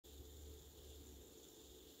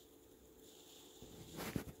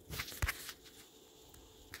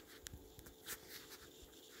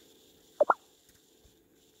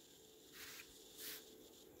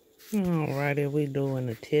Alrighty, we doing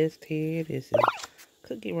a test here. This is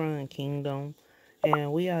Cookie Run Kingdom,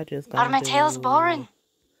 and we are just God, gonna my tail's boring.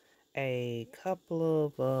 a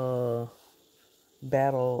couple of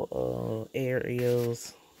battle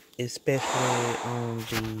areas, especially on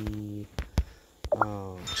the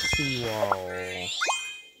seawall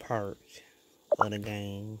part of the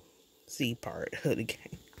game, sea part of the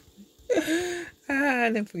game.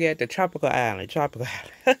 I didn't forget the tropical island,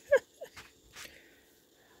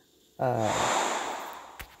 uh.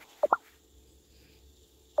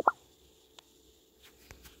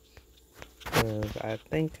 Cause I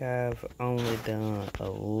think I've only done a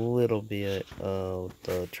little bit of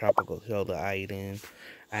the tropical shoulder island.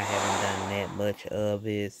 I haven't done that much of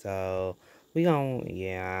it, so so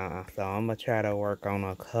I'm gonna try to work on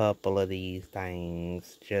a couple of these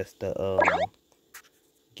things just to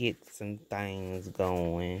get some things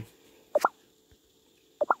going.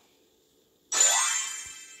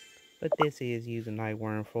 But this is using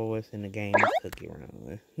Nightworm Force in the game is Cookie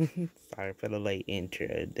Run. Sorry for the late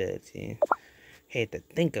introduction. Had to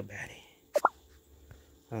think about it.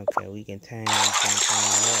 Okay, we can time jump on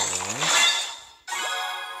that one.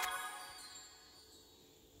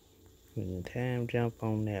 We can time jump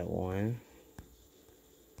on that one.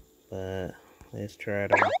 But let's try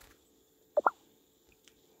to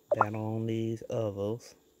battle on these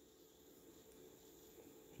others.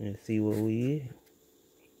 And see what we get.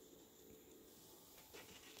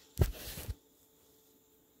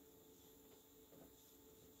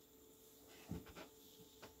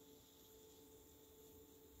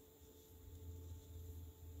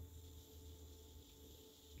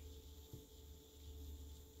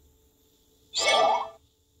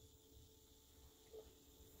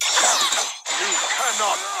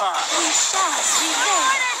 We shall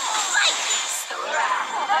prevail. The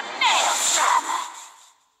wrath of a maelstrom.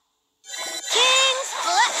 King's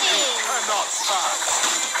blessing. Cannot pass.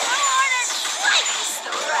 The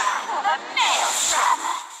wrath of a maelstrom.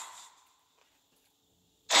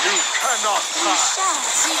 You cannot We pass. shall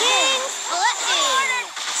prevail. King's blessing.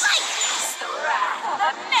 The wrath of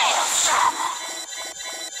a maelstrom.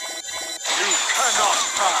 You cannot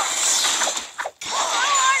pass.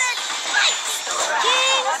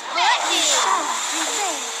 King's blessing.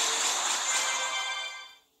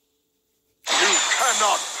 You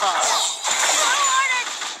cannot pass.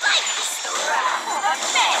 The wrath of a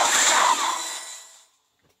maelstrom.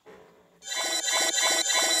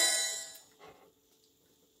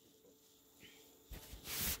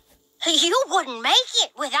 You wouldn't make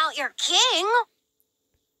it without your king.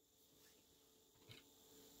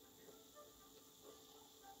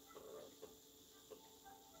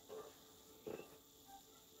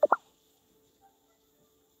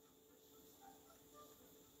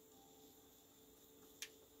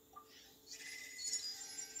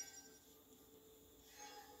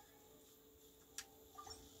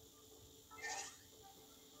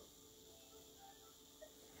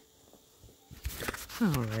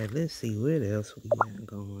 Alright, let's see what else we got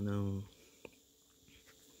going on.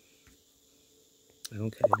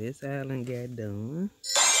 Okay, this island got done.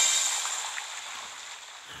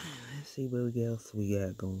 Let's see what else we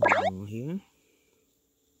got going on here.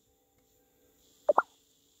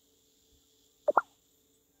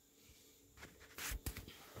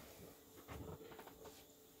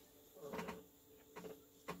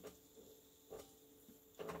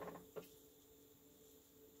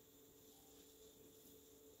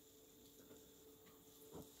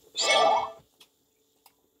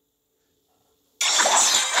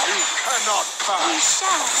 You cannot We pass.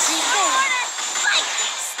 shall prevail.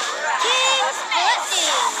 King's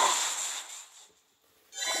blessing.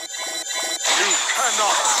 You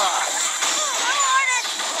cannot pass.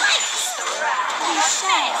 We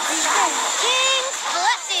shall prevail. King's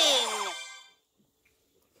blessing.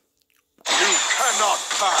 You cannot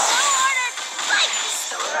pass.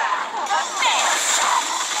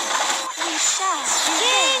 We shall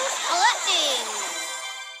prevail. King's blessing.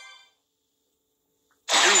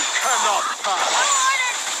 You cannot pass.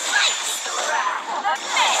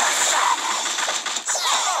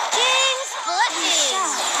 King's blessing. We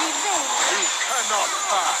shall prevail. You cannot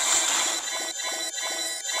pass.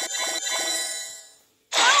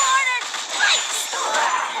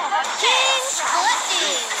 King's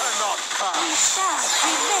blessing. Cannot We pass. shall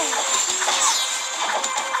prevail.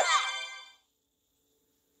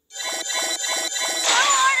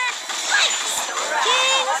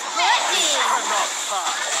 King's blessing. Cannot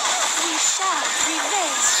pass. We shall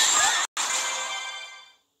prevail.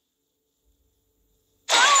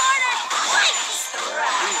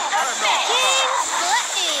 King's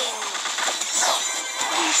blessing.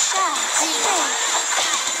 We shall prevail.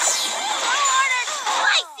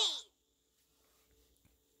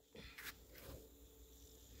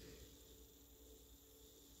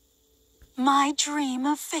 My dream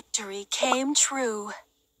of victory came true.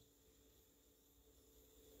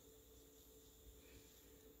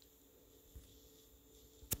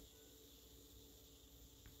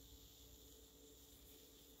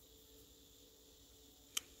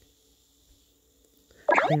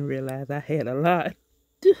 Didn't realize I had a lot.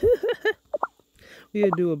 We'll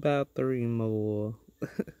do about 3 more.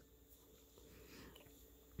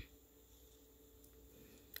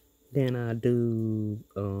 Then I do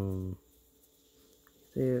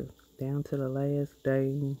say down to the last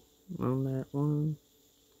day on that one.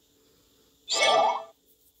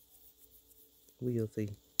 We'll see.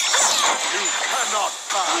 You cannot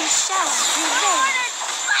We pass. shall prevail.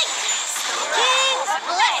 King's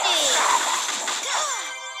blessing.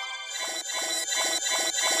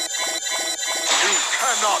 You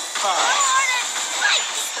cannot pass.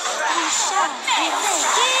 We shall prevail.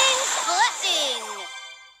 King's blessing.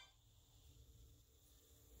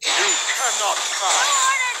 You cannot pass.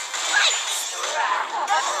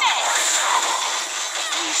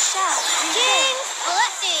 We shall prevail. King's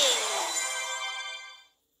blessing.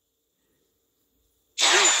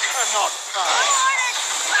 You cannot pass.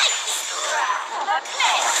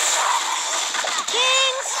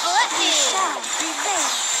 King's blessing. We shall prevail.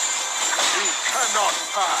 You cannot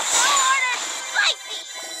pass.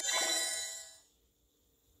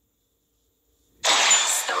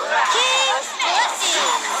 King's blessing.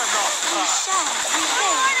 Cannot We pass. shall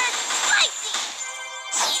prevail.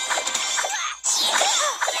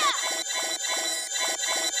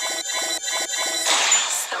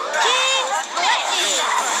 King's blessing.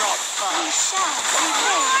 Cannot We pass. shall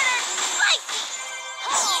prevail.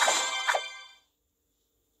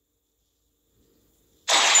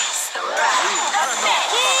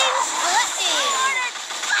 King's blessing.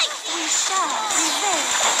 We shall prevail.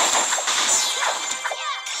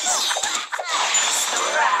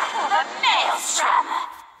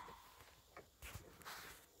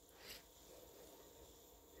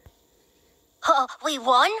 We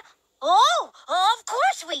won? Oh, of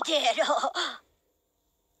course we did.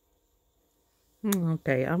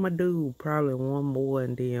 Okay, I'm gonna do probably one more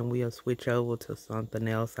and then we'll switch over to something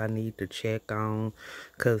else I need to check on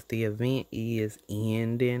because the event is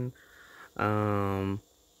ending. I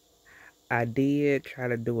did try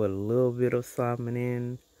to do a little bit of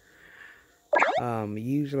summoning.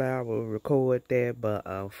 Usually I will record that, but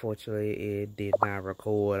unfortunately it did not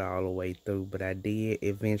record all the way through. But I did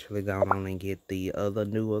eventually go on and get the other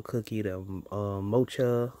newer cookie, the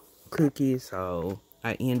mocha cookie. So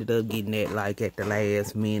I ended up getting that like at the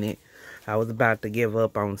last minute. I was about to give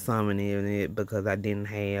up on summoning it because I didn't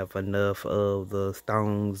have enough of the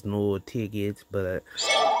stones nor tickets, but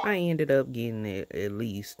I ended up getting it at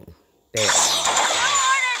least that.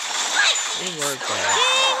 It worked out.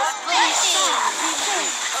 King's blessing.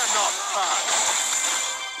 Cannot pass.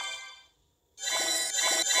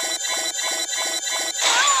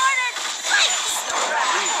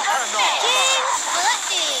 You cannot pass. King's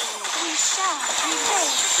blessing. We shall prevail.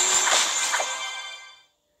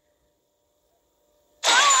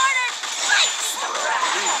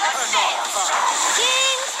 You cannot pass.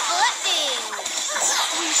 King's blessing.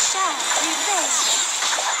 We shall prevail.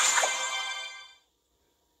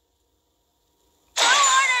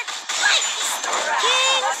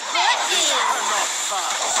 King's blessing. Cannot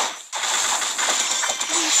pass.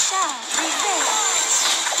 We shall prevail.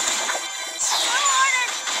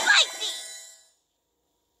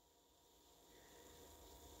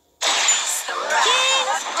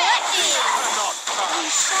 King's blessing. Cannot We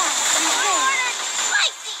pass. shall prevail.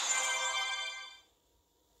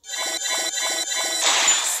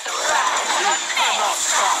 Cannot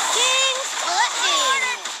pass. King's blessing.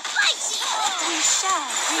 We shall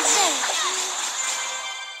prevail.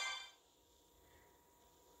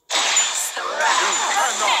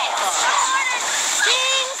 Cannot pass.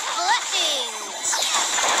 King's blessing.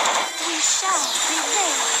 We shall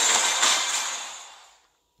prevail.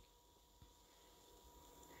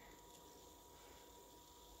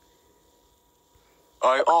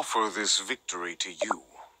 I offer this victory to you,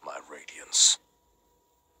 my Radiance.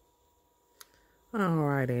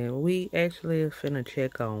 Alrighty, we actually finna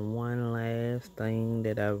check on one last thing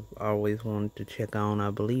that I've always wanted to check on. I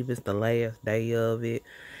believe it's the last day of it,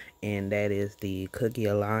 and that is the Cookie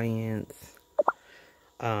Alliance.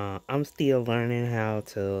 I'm still learning how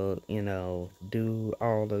to, do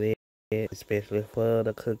all of it, especially for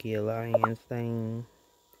the Cookie Alliance thing.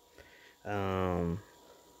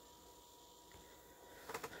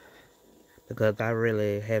 Because I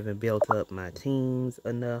really haven't built up my teams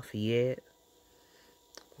enough yet.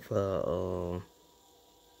 For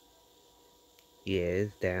yeah,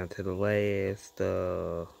 it's down to the last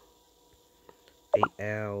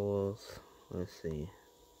hours. Let's see.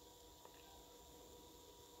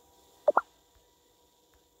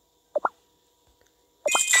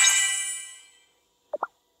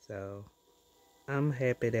 So I'm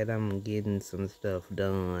happy that I'm getting some stuff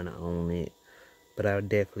done on it. But I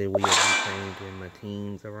definitely will be changing my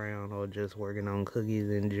teams around or just working on cookies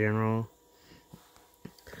in general.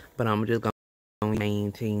 But I'm just going to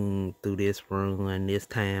main team through this run this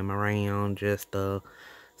time around just to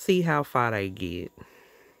see how far they get.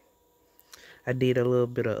 I did a little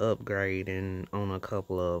bit of upgrading on a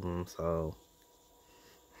couple of them, so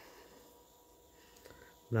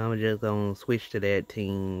now I'm just going to switch to that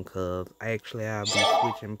team because actually I'll be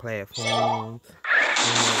switching platforms on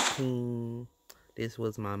that team. This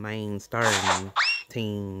was my main starting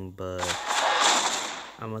team, but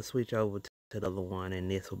I'm going to switch over to the other one,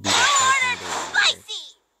 and this will be the secondary.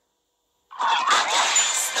 Spicy!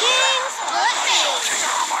 Sting split me!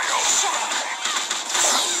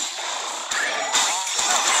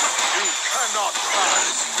 You cannot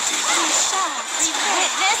pass.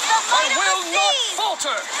 Witness the I might of will the not seas!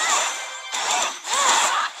 falter.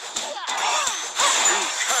 You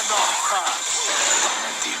cannot pass.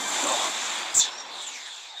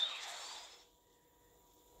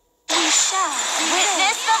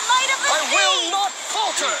 Witness the might of the I seas! will not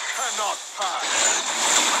falter. You cannot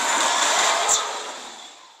pass.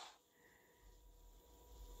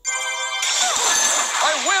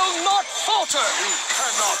 I will not falter. You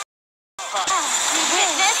cannot pass.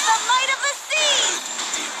 Witness the might of the seas!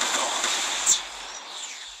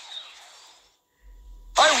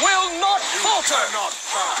 I will not falter. You cannot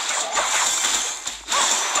pass.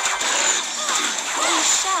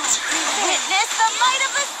 Witness the might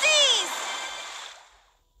of the seas!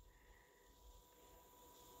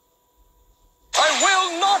 I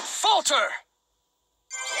will not falter.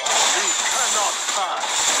 You cannot pass.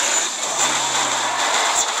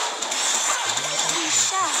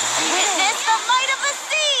 Witness the might of the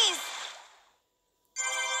seas!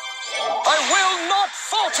 I will not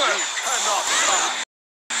falter. You cannot pass.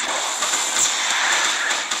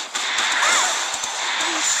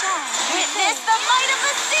 Witness the might of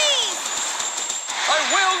the seas! I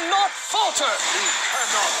will not falter. You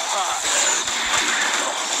cannot pass.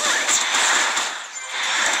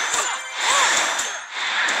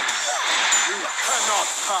 You cannot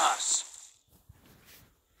pass.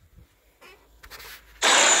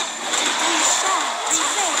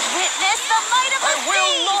 Witness the might of the I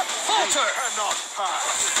will seas! not falter. You cannot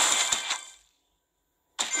pass.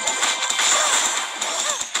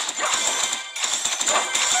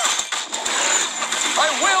 I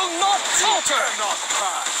will not falter. You cannot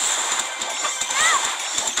pass.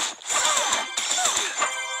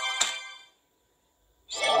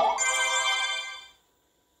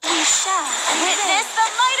 Witness the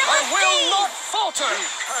might of I the will seas! not falter. You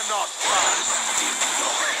cannot pass.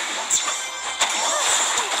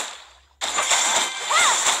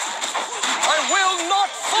 I will not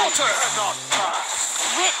falter. You cannot pass.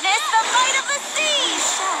 Witness the might of the seas!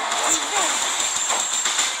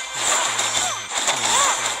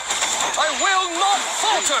 I will not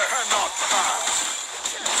falter. You cannot pass.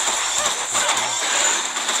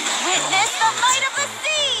 Witness the might of the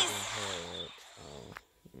seas!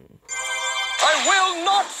 I will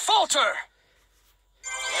not falter.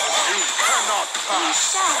 You cannot pass.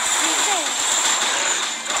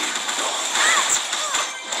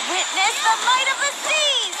 Witness the might of the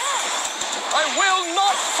seas! I will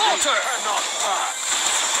not falter. You cannot pass.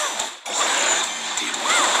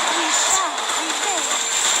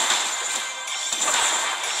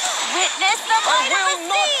 Witness the I might of will the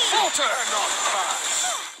not seas! falter. You cannot pass.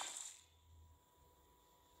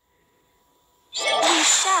 We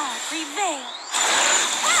shall prevail.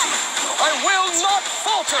 I will not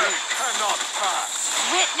falter. You cannot pass.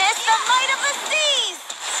 Witness the might of the seas!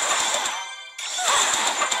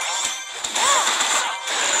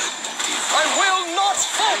 I will not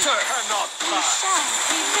falter. You cannot We pass. shall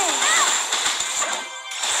prevail.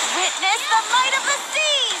 Witness the might of the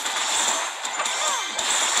seas!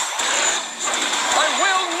 I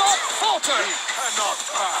will not falter. You cannot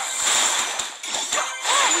pass.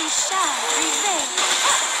 We shall prevail.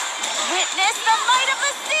 Witness the might of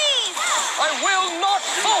the seas! I will not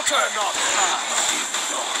falter. You cannot pass.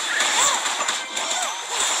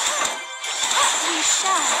 We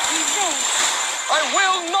shall prevail. I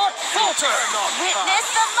will not falter. You cannot Witness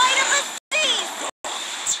pass. the might of the seas!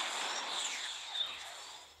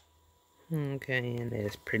 Okay, and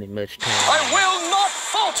that's pretty much time. I will not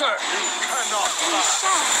falter. You cannot We pass.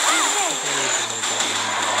 shall prevail.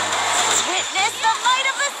 Witness the might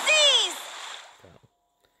of the seas!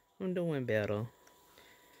 I'm doing better.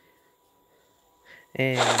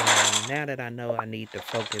 And now that I know I need to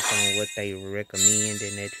focus on what they recommend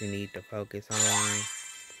and that you need to focus on,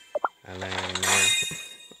 I learned now.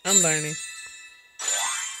 I'm learning.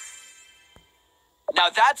 Now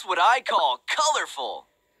that's what I call colorful.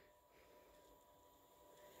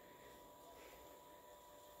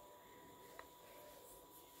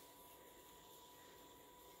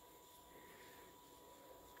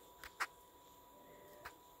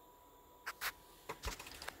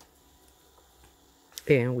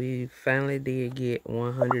 And we finally did get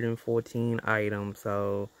 114 items,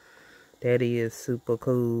 so that is super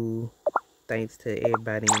cool. Thanks to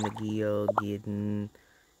everybody in the guild getting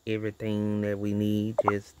everything that we need.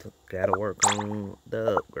 Just gotta work on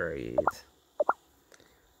the upgrades.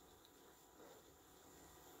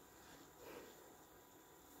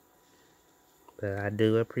 But I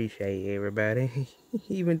do appreciate everybody.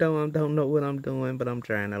 Even though I don't know what I'm doing, but I'm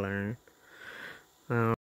trying to learn.